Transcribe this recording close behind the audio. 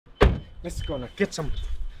Let's gonna get some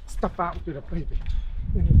stuff out to the baby.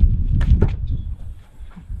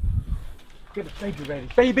 Get the baby ready.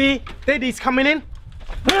 Baby, daddy's coming in.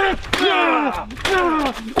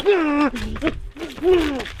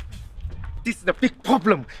 This is the big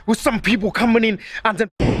problem with some people coming in and then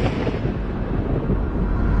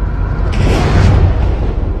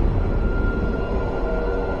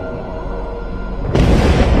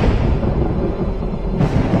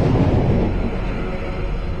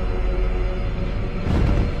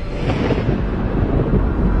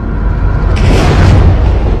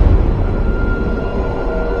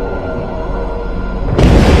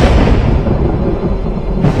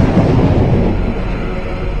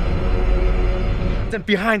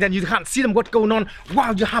behind and you can't see them what's going on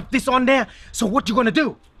while you have this on there. So what you gonna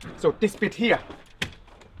do? So this bit here,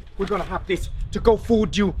 we're gonna have this to go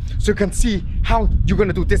forward you so you can see how you're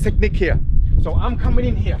gonna do this technique here. So I'm coming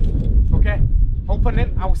in here, okay? Open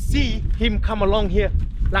it, I'll see him come along here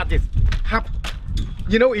like this.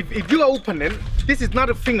 You know, if you open it, this is not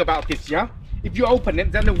a thing about this, yeah? If you open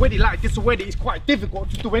it, then already like this already is quite difficult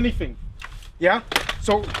to do anything, yeah?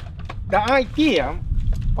 So the idea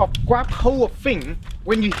of grab hold of thing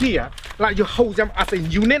when you hear, like you hold them as a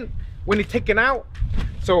unit when you're taken out.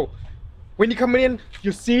 So when you come in,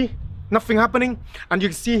 you see nothing happening, and you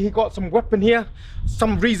can see he got some weapon here,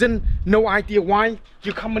 some reason, no idea why.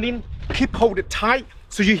 You coming in, keep hold it tight,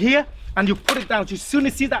 so you hear, and you put it down. So as soon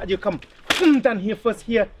as you see that, you come down here first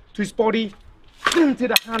here to his body, to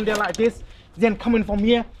the hand there like this, then coming from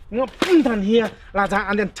here, down here like that,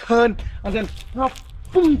 and then turn, and then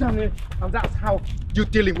boom down here, and that's how you're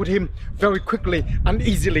dealing with him very quickly and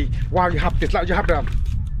easily while you have this, like you have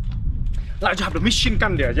the machine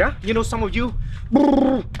gun there, yeah? You know, some of you,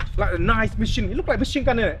 like a nice machine, it look like machine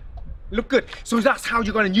gun, innit? Look good. So that's how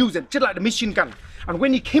you're gonna use it, just like the machine gun. And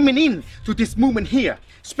when you came in to this movement here,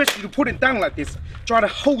 especially to put it down like this, try to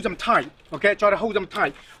hold them tight, okay? Try to hold them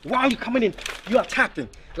tight. While you're coming in, you're attacking,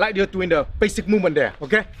 like you're doing the basic movement there,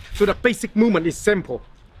 okay? So the basic movement is simple.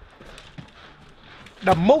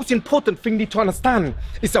 The most important thing you need to understand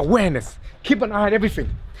is awareness. Keep an eye on everything.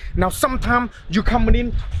 Now sometimes you coming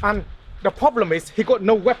in and the problem is he got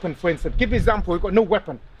no weapon, for instance. Give an example, he got no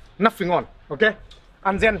weapon, nothing on, okay?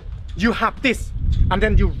 And then you have this, and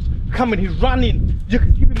then you come in, he run in. You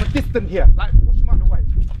can give him a distance here, like push him out of the way,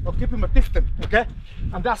 or give him a distance, okay?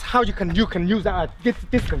 And that's how you can use that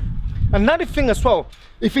distance. Another thing as well,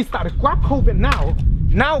 if he start to grab hold of it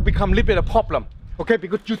now become a little bit of a problem. Okay,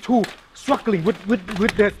 because you two struggling with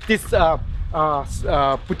this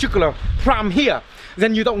particular problem here,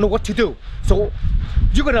 then you don't know what to do. So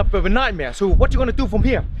you're gonna have a nightmare. So what you're gonna do from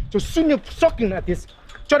here? So soon you're struggling at this,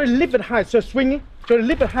 try to lift it high, so swinging, try to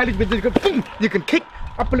lift it high a little bit, you can kick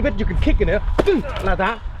up a little bit, you can kick in there, like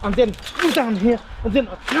that, and then down here, and then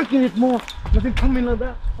attacking it more, and then coming like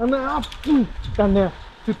that, and then up, down there,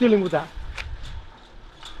 to dealing with that.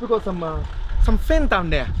 We got some friends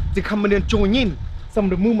down there, they come in and join in some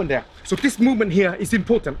of the movement there. So this movement here is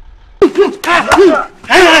important. And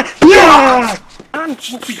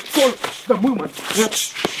control the movement.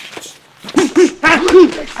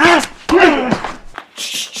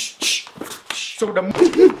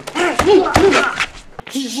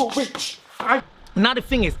 So another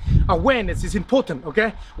thing is awareness is important,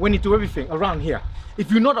 okay? When you do everything around here.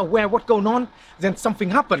 If you're not aware what's going on, then something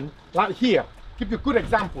happen like here. Give you a good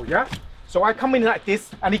example, yeah? So I come in like this,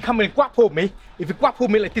 and he come in and grab hold me. If he grab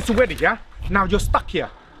hold me like this already, yeah? Now you're stuck here.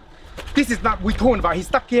 This is not what we're talking about. He's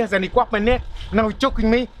stuck here, and he grab my neck. Now he's choking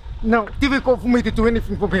me. Now difficult for me to do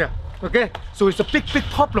anything from here. Okay? So it's a big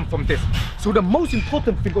problem from this. So the most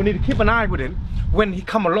important thing you need to keep an eye with him when he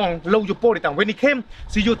come along, lower your body down. When he came,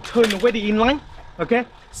 so you turn already in line. Okay?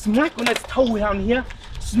 Smack on his toe down here.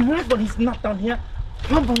 Smack on his nut down here.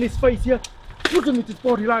 Pump on his face here. Put him into his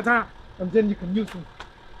body like that. And then you can use him.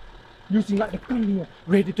 Using like the gun here,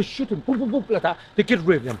 ready to shoot him, boom, boom, boom, like that, to get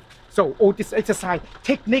rid of him. So all this exercise,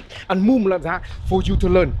 technique, and movement like that for you to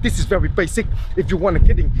learn. This is very basic if you want to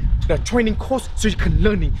get in the training course, so you can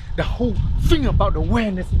learning the whole thing about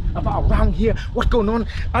awareness, about around here, what's going on.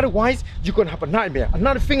 Otherwise, you're gonna have a nightmare.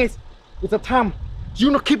 Another thing is, it's a time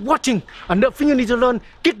you not keep watching. Another thing you need to learn,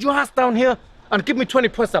 get your ass down here and give me 20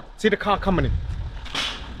 press-ups. See the car coming in.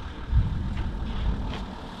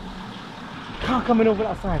 Car coming over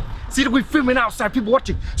outside. See that we're filming outside, people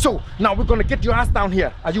watching. So now we're gonna get your ass down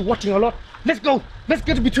here. Are you watching a lot? Let's go. Let's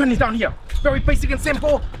get to between these down here. Very basic and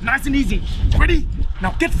simple, nice and easy. Ready?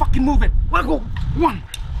 Now get fucking moving. Let's go. 1,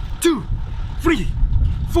 2, 3,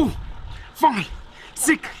 4, 5,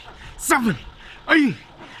 6, 7, 8,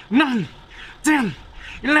 9, 10,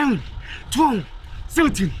 11, 12,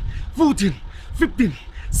 13, 14, 15,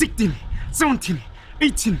 16, 17,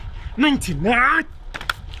 18, 19.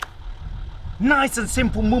 Nice and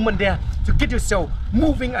simple movement there to get yourself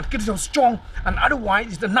moving and get yourself strong, and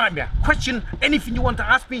otherwise it's a nightmare. Question anything you want to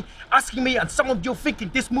ask me, asking me, and some of you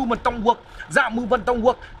thinking this movement don't work, that movement don't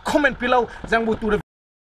work, comment below, then we'll do the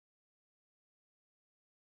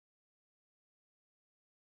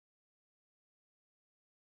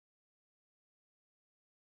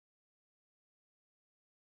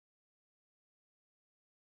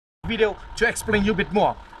video to explain you a bit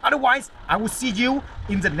more. Otherwise, I will see you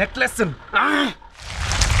in the next lesson.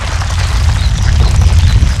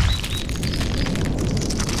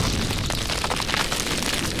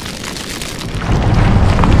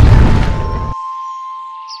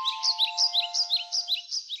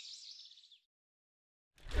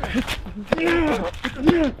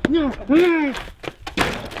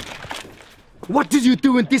 What did you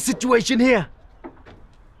do in this situation here?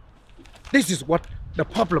 This is what the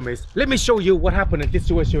problem is. Let me show you what happened in this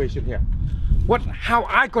situation here. How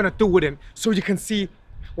I gonna do with it so you can see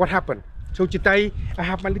what happened. So today I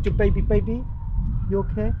have my little baby. You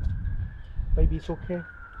okay? Baby's okay.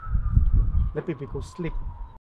 Let baby go sleep.